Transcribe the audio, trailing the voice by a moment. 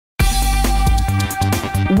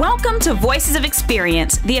Welcome to Voices of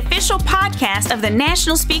Experience, the official podcast of the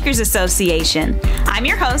National Speakers Association. I'm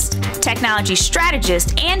your host, technology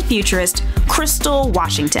strategist and futurist, Crystal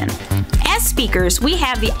Washington. As speakers, we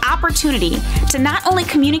have the opportunity to not only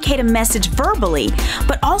communicate a message verbally,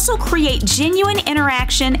 but also create genuine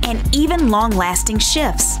interaction and even long-lasting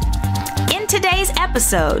shifts. In today's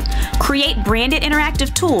episode, Create Branded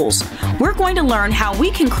Interactive Tools, we're going to learn how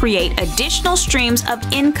we can create additional streams of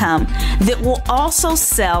income that will also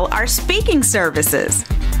sell our speaking services.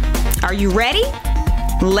 Are you ready?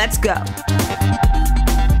 Let's go.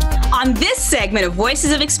 On this segment of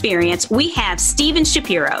Voices of Experience, we have Stephen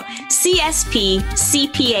Shapiro, CSP,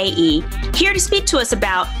 CPAE, here to speak to us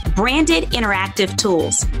about branded interactive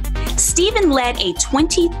tools. Stephen led a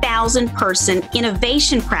 20,000-person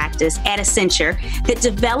innovation practice at Accenture that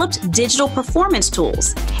developed digital performance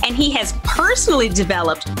tools. And he has personally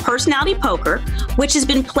developed Personality Poker, which has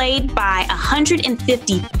been played by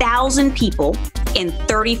 150,000 people in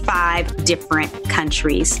 35 different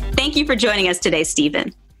countries. Thank you for joining us today,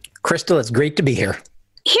 Stephen. Crystal, it's great to be here.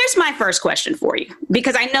 Here's my first question for you,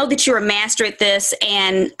 because I know that you're a master at this,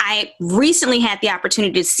 and I recently had the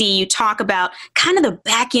opportunity to see you talk about kind of the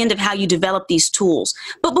back end of how you develop these tools.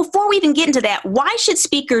 But before we even get into that, why should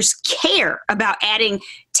speakers care about adding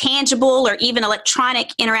tangible or even electronic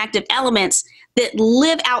interactive elements that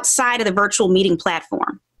live outside of the virtual meeting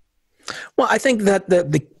platform? Well, I think that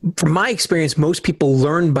from my experience, most people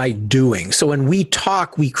learn by doing. So when we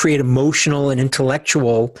talk, we create emotional and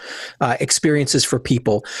intellectual experiences for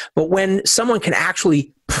people. But when someone can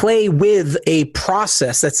actually play with a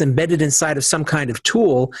process that's embedded inside of some kind of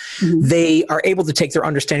tool, they are able to take their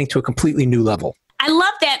understanding to a completely new level. I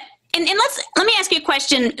love that. And let me ask you a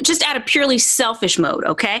question just out of purely selfish mode,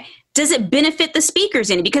 okay? Does it benefit the speakers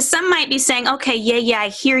any? Because some might be saying, okay, yeah, I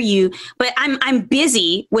hear you, but I'm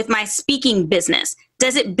busy with my speaking business.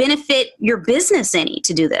 Does it benefit your business any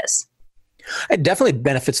to do this? It definitely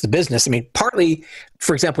benefits the business. I mean, partly,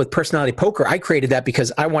 for example, with Personality Poker, I created that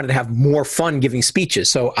because I wanted to have more fun giving speeches.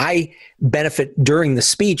 So I benefit during the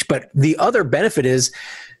speech, but the other benefit is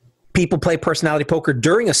people play Personality Poker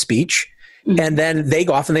during a speech, and then they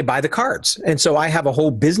go off and they buy the cards. And so I have a whole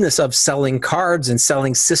business of selling cards and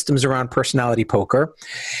selling systems around Personality Poker.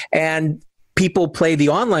 And people play the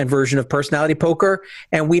online version of Personality Poker.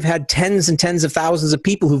 And we've had tens and tens of thousands of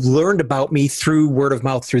people who've learned about me through word of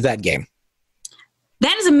mouth through that game.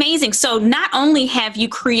 That is amazing. So not only have you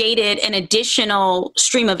created an additional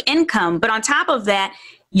stream of income, but on top of that,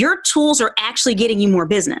 your tools are actually getting you more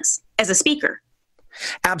business as a speaker.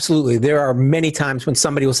 Absolutely. There are many times when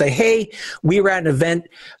somebody will say, hey, we were at an event.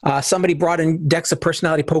 Somebody brought in decks of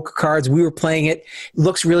Personality Poker cards. We were playing it.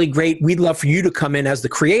 Looks really great. We'd love for you to come in as the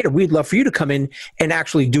creator. We'd love for you to come in and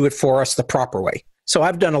actually do it for us the proper way. So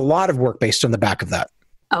I've done a lot of work based on the back of that.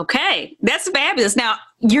 Okay, that's fabulous. Now,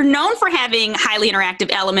 you're known for having highly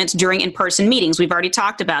interactive elements during in-person meetings. We've already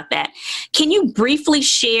talked about that. Can you briefly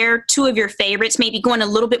share two of your favorites, maybe go in a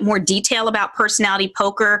little bit more detail about Personality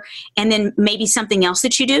Poker and then maybe something else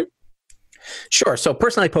that you do? Sure. So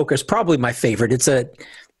Personality Poker is probably my favorite. It's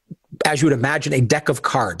as you would imagine, a deck of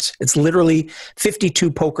cards. It's literally 52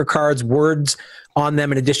 poker cards, words on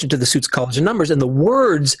them in addition to the suits, colors, and numbers. And the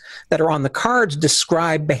words that are on the cards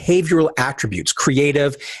describe behavioral attributes: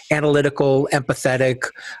 creative, analytical, empathetic,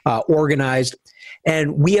 organized.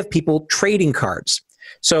 And we have people trading cards.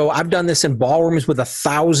 So I've done this in ballrooms with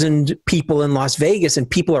 1,000 people in Las Vegas, and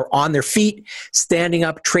people are on their feet, standing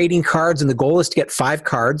up, trading cards. And the goal is to get 5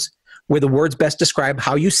 cards where the words best describe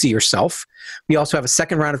how you see yourself. We also have a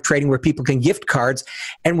second round of trading where people can gift cards.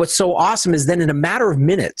 And what's so awesome is then in a matter of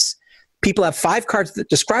minutes, people have 5 cards that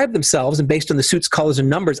describe themselves, and based on the suits, colors, and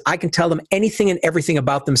numbers, I can tell them anything and everything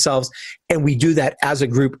about themselves. And we do that as a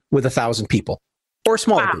group with 1,000 people or a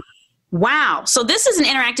smaller group. Wow. So this is an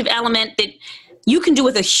interactive element that you can do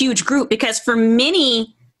with a huge group, because for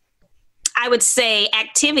many, I would say,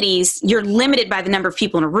 activities, you're limited by the number of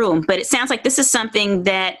people in a room. But it sounds like this is something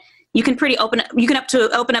that you can open up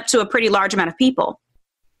to a pretty large amount of people.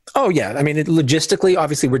 Oh, yeah. I mean, logistically,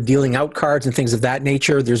 obviously, we're dealing out cards and things of that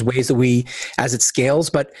nature. There's ways that as it scales,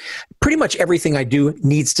 but pretty much everything I do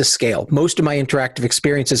needs to scale. Most of my interactive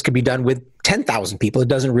experiences could be done with 10,000 people. It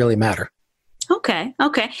doesn't really matter. Okay.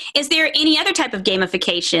 Is there any other type of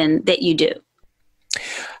gamification that you do?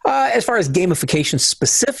 As far as gamification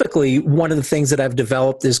specifically, one of the things that I've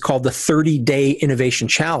developed is called the 30-Day Innovation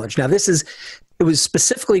Challenge. Now, it was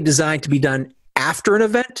specifically designed to be done after an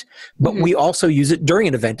event, but we also use it during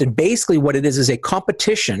an event. And basically what it is a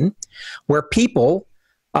competition where people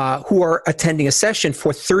who are attending a session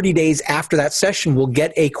for 30 days after that session will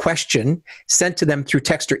get a question sent to them through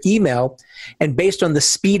text or email. And based on the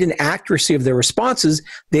speed and accuracy of their responses,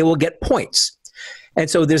 they will get points. And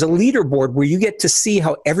so there's a leaderboard where you get to see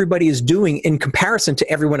how everybody is doing in comparison to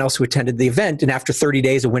everyone else who attended the event. And after 30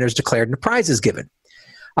 days, a winner is declared and a prize is given.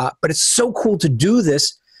 But it's so cool to do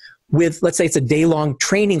this with, let's say it's a day-long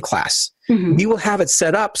training class. Mm-hmm. We will have it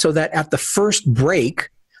set up so that at the first break,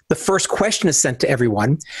 the first question is sent to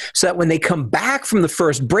everyone so that when they come back from the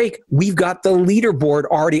first break, we've got the leaderboard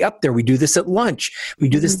already up there. We do this at lunch. We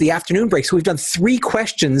do this at the afternoon break. So we've done 3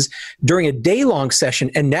 questions during a day-long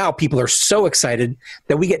session, and now people are so excited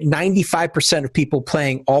that we get 95% of people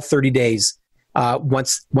playing all 30 days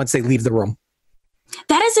once they leave the room.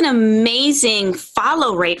 That is an amazing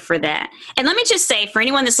follow rate for that. And let me just say, for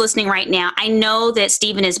anyone that's listening right now, I know that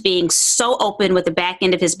Stephen is being so open with the back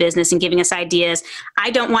end of his business and giving us ideas. I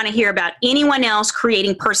don't want to hear about anyone else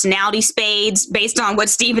creating personality spades based on what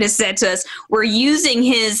Stephen has said to us. We're using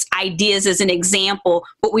his ideas as an example,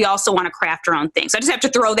 but we also want to craft our own things. So I just have to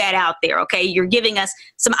throw that out there, okay? You're giving us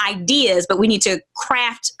some ideas, but we need to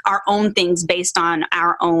craft our own things based on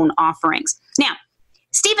our own offerings. Now,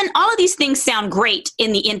 Stephen, all of these things sound great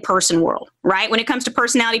in the in-person world, right? When it comes to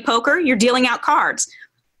personality poker, you're dealing out cards.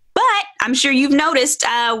 But I'm sure you've noticed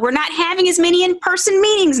we're not having as many in-person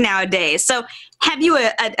meetings nowadays. So have you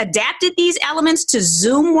adapted these elements to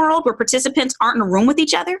Zoom world where participants aren't in a room with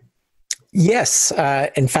each other? Yes.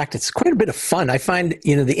 In fact, it's quite a bit of fun. I find,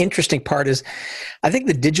 the interesting part is I think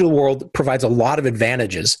the digital world provides a lot of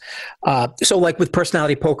advantages. So like with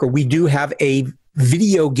personality poker, we do have a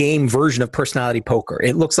video game version of personality poker.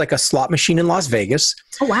 It looks like a slot machine in Las Vegas.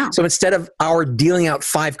 Oh, wow. So instead of our dealing out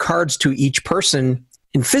 5 cards to each person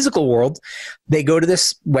in physical world, they go to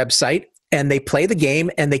this website and they play the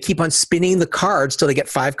game and they keep on spinning the cards till they get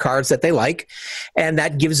 5 cards that they like. And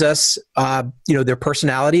that gives us, their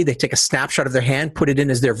personality. They take a snapshot of their hand, put it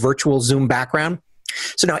in as their virtual Zoom background.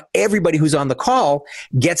 So now everybody who's on the call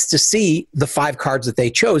gets to see the 5 cards that they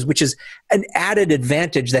chose, which is an added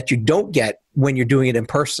advantage that you don't get when you're doing it in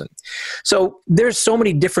person. So there's so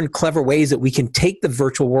many different clever ways that we can take the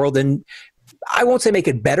virtual world and I won't say make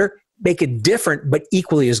it better, make it different, but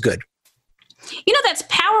equally as good. That's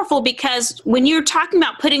powerful because when you're talking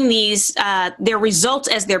about putting these, their results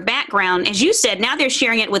as their background, as you said, now they're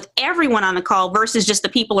sharing it with everyone on the call versus just the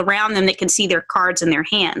people around them that can see their cards in their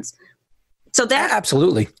hands. So that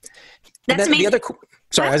absolutely. That's amazing.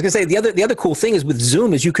 I was going to say the other cool thing is with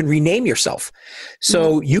Zoom is you can rename yourself.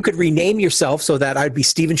 So you could rename yourself so that I'd be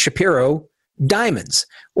Stephen Shapiro Diamonds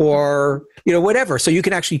or whatever. So you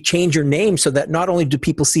can actually change your name so that not only do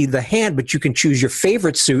people see the hand, but you can choose your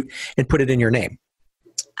favorite suit and put it in your name.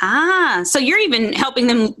 So you're even helping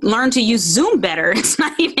them learn to use Zoom better. It's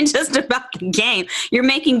not even just about the game. You're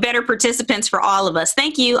making better participants for all of us.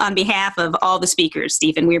 Thank you on behalf of all the speakers,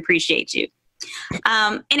 Stephen. We appreciate you.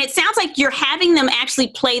 And it sounds like you're having them actually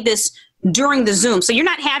play this during the Zoom. So you're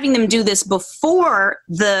not having them do this before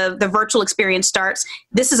the virtual experience starts.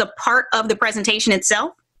 This is a part of the presentation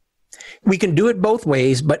itself? We can do it both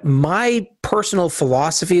ways, but my personal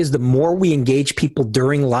philosophy is the more we engage people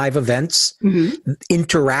during live events,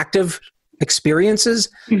 interactive experiences,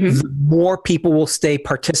 the more people will stay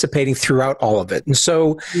participating throughout all of it. And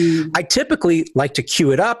so I typically like to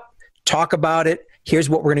queue it up, talk about it. Here's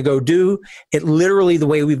what we're going to go do. It literally, the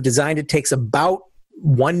way we've designed it, takes about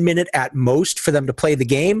 1 minute at most for them to play the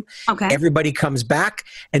game. Okay. Everybody comes back,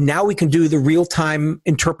 and now we can do the real-time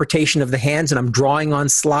interpretation of the hands, and I'm drawing on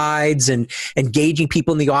slides and engaging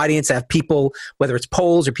people in the audience. I have people, whether it's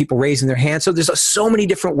polls or people raising their hands. So there's so many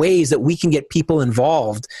different ways that we can get people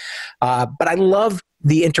involved. But I love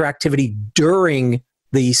the interactivity during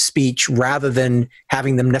the speech rather than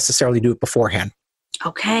having them necessarily do it beforehand.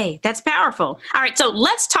 Okay, that's powerful. All right, so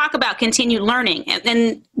let's talk about continued learning.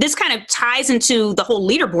 And this kind of ties into the whole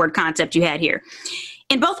leaderboard concept you had here.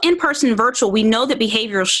 In both in-person and virtual, we know that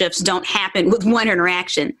behavioral shifts don't happen with one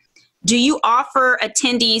interaction. Do you offer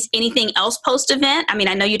attendees anything else post-event? I mean,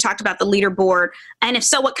 I know you talked about the leaderboard. And if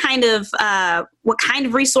so, what kind of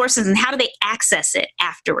resources and how do they access it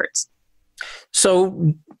afterwards?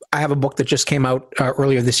 So I have a book that just came out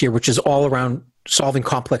earlier this year, which is all around solving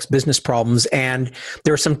complex business problems, and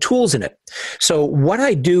there are some tools in it. So what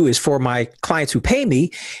I do is for my clients who pay me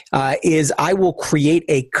is I will create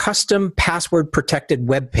a custom password protected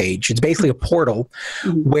web page. It's basically a portal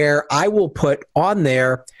where I will put on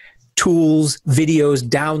there tools, videos,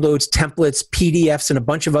 downloads, templates, PDFs, and a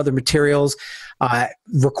bunch of other materials,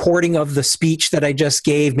 recording of the speech that I just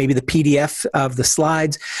gave, maybe the PDF of the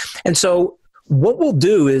slides. And so what we'll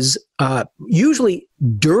do is usually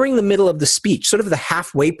during the middle of the speech, sort of the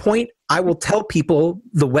halfway point, I will tell people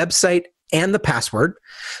the website and the password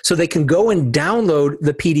so they can go and download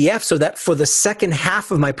the PDF so that for the second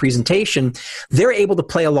half of my presentation, they're able to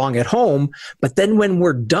play along at home. But then when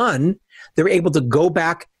we're done, they're able to go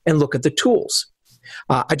back and look at the tools.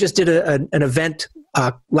 I just did an event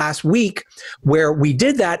last week where we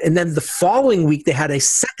did that. And then the following week, they had a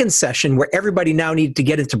second session where everybody now needed to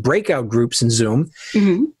get into breakout groups in Zoom.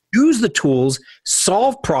 Mm-hmm. Use the tools,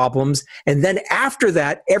 solve problems, and then after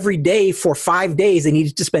that, every day for 5 days, they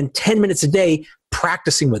needed to spend 10 minutes a day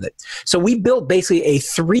practicing with it. So we built basically a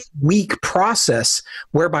 3-week process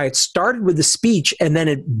whereby it started with the speech and then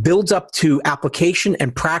it builds up to application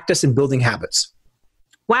and practice and building habits.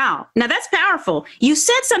 Wow. Now that's powerful. You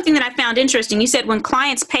said something that I found interesting. You said when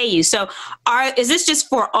clients pay you. So is this just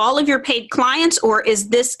for all of your paid clients, or is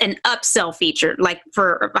this an upsell feature? Like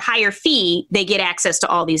for a higher fee, they get access to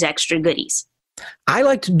all these extra goodies? I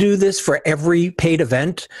like to do this for every paid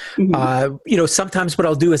event. Mm-hmm. Sometimes what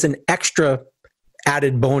I'll do as an extra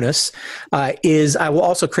added bonus is I will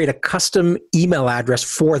also create a custom email address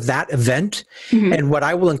for that event. Mm-hmm. And what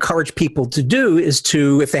I will encourage people to do is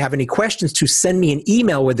to, if they have any questions, to send me an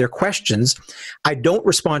email with their questions. I don't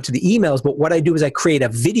respond to the emails, but what I do is I create a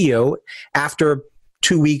video after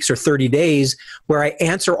 2 weeks or 30 days where I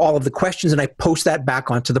answer all of the questions and I post that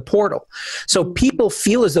back onto the portal. So people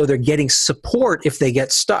feel as though they're getting support if they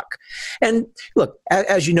get stuck. And look,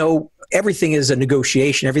 as you know, everything is a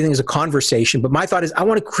negotiation, everything is a conversation. But my thought is I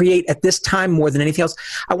want to create at this time more than anything else,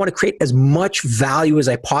 I want to create as much value as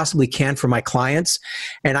I possibly can for my clients.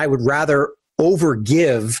 And I would rather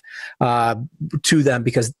overgive to them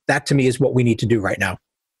because that to me is what we need to do right now.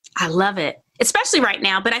 I love it. Especially right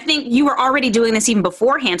now, but I think you were already doing this even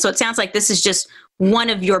beforehand. So it sounds like this is just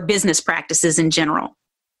one of your business practices in general.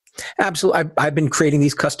 Absolutely. I've been creating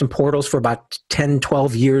these custom portals for about 10,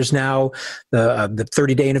 12 years now. The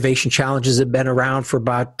 30-day innovation challenges have been around for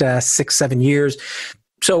about 6, 7 years.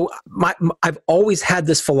 So I've always had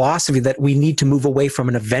this philosophy that we need to move away from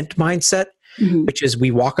an event mindset, mm-hmm. which is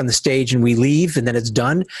we walk on the stage and we leave and then it's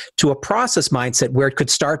done, to a process mindset where it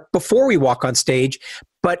could start before we walk on stage,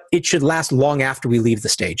 but it should last long after we leave the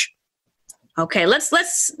stage. Okay,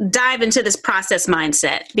 let's dive into this process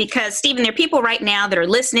mindset because, Stephen, there are people right now that are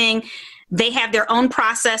listening. They have their own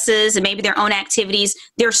processes and maybe their own activities.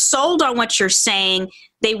 They're sold on what you're saying.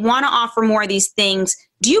 They want to offer more of these things.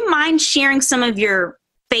 Do you mind sharing some of your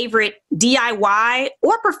favorite DIY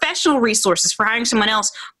or professional resources for hiring someone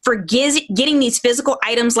else for getting these physical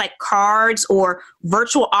items like cards or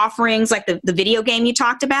virtual offerings like the video game you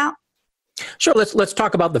talked about? Sure. Let's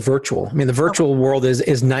talk about the virtual. I mean, the virtual world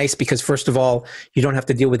is nice because, first of all, you don't have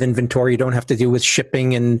to deal with inventory. You don't have to deal with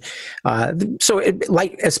shipping. And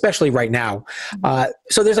especially right now.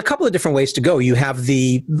 So there's a couple of different ways to go. You have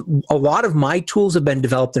a lot of my tools have been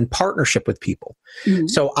developed in partnership with people. Mm-hmm.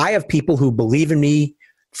 So I have people who believe in me,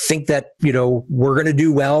 think that, we're going to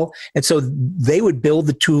do well. And so they would build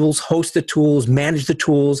the tools, host the tools, manage the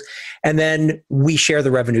tools, and then we share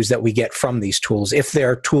the revenues that we get from these tools if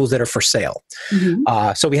they're tools that are for sale.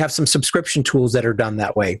 Mm-hmm. So we have some subscription tools that are done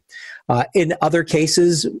that way. In other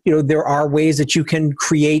cases, there are ways that you can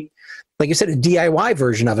create, like you said, a DIY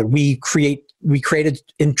version of it. We created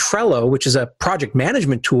in Trello, which is a project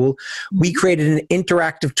management tool. We created an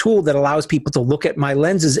interactive tool that allows people to look at my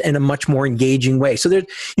lenses in a much more engaging way. So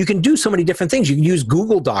you can do so many different things. You can use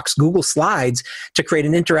Google Docs, Google Slides to create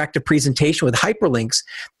an interactive presentation with hyperlinks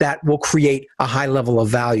that will create a high level of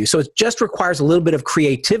value. So it just requires a little bit of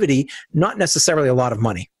creativity, not necessarily a lot of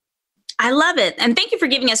money. I love it. And thank you for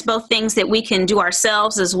giving us both things that we can do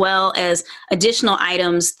ourselves as well as additional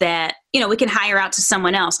items that, we can hire out to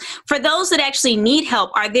someone else. For those that actually need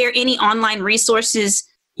help, are there any online resources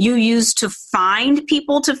you use to find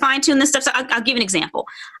people to fine tune this stuff? So I'll give an example.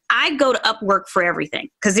 I go to Upwork for everything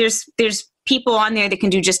because there's people on there that can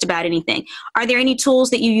do just about anything. Are there any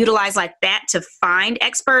tools that you utilize like that to find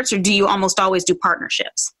experts, or do you almost always do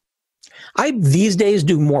partnerships? I these days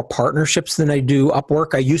do more partnerships than I do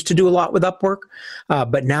Upwork. I used to do a lot with Upwork,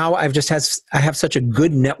 but now I have such a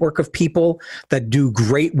good network of people that do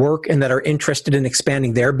great work and that are interested in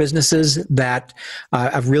expanding their businesses that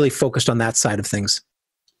I've really focused on that side of things.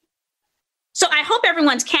 So I hope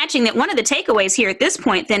everyone's catching that one of the takeaways here at this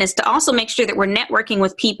point then is to also make sure that we're networking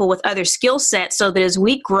with people with other skill sets so that as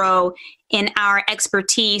we grow in our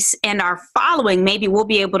expertise and our following, maybe we'll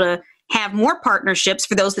be able to have more partnerships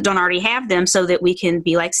for those that don't already have them so that we can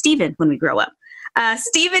be like Stephen when we grow up.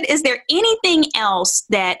 Stephen, is there anything else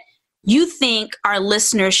that you think our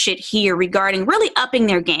listeners should hear regarding really upping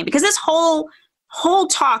their game? Because this whole whole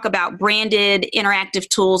talk about branded interactive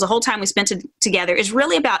tools, the whole time we spent together, is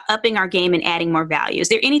really about upping our game and adding more value. Is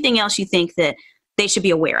there anything else you think that they should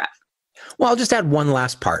be aware of? Well, I'll just add one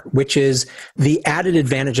last part, which is the added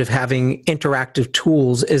advantage of having interactive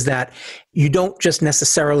tools is that you don't just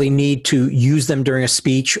necessarily need to use them during a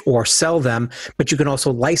speech or sell them, but you can also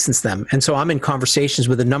license them. And so I'm in conversations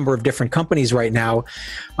with a number of different companies right now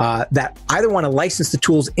that either want to license the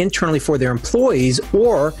tools internally for their employees,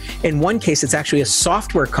 or in one case, it's actually a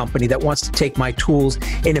software company that wants to take my tools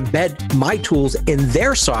and embed my tools in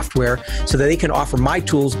their software so that they can offer my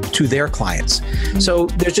tools to their clients. So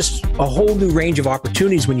there's just a whole new range of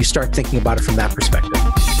opportunities when you start thinking about it from that perspective.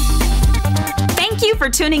 Thank you for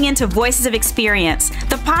tuning in to Voices of Experience,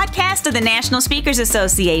 the podcast of the National Speakers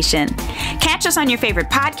Association. Catch us on your favorite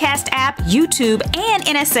podcast app, YouTube, and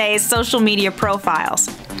NSA's social media profiles.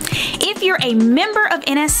 If you're a member of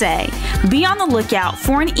NSA, be on the lookout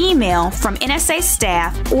for an email from NSA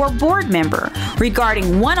staff or board member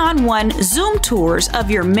regarding one-on-one Zoom tours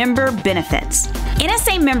of your member benefits.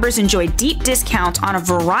 NSA members enjoy deep discounts on a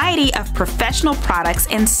variety of professional products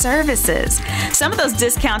and services. Some of those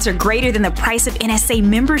discounts are greater than the price of NSA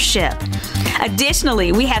membership.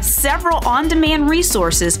 Additionally, we have several on-demand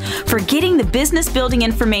resources for getting the business building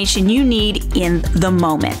information you need in the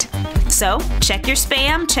moment. So check your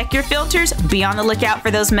spam, check your filters, be on the lookout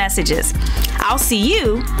for those messages. I'll see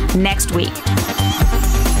you next week.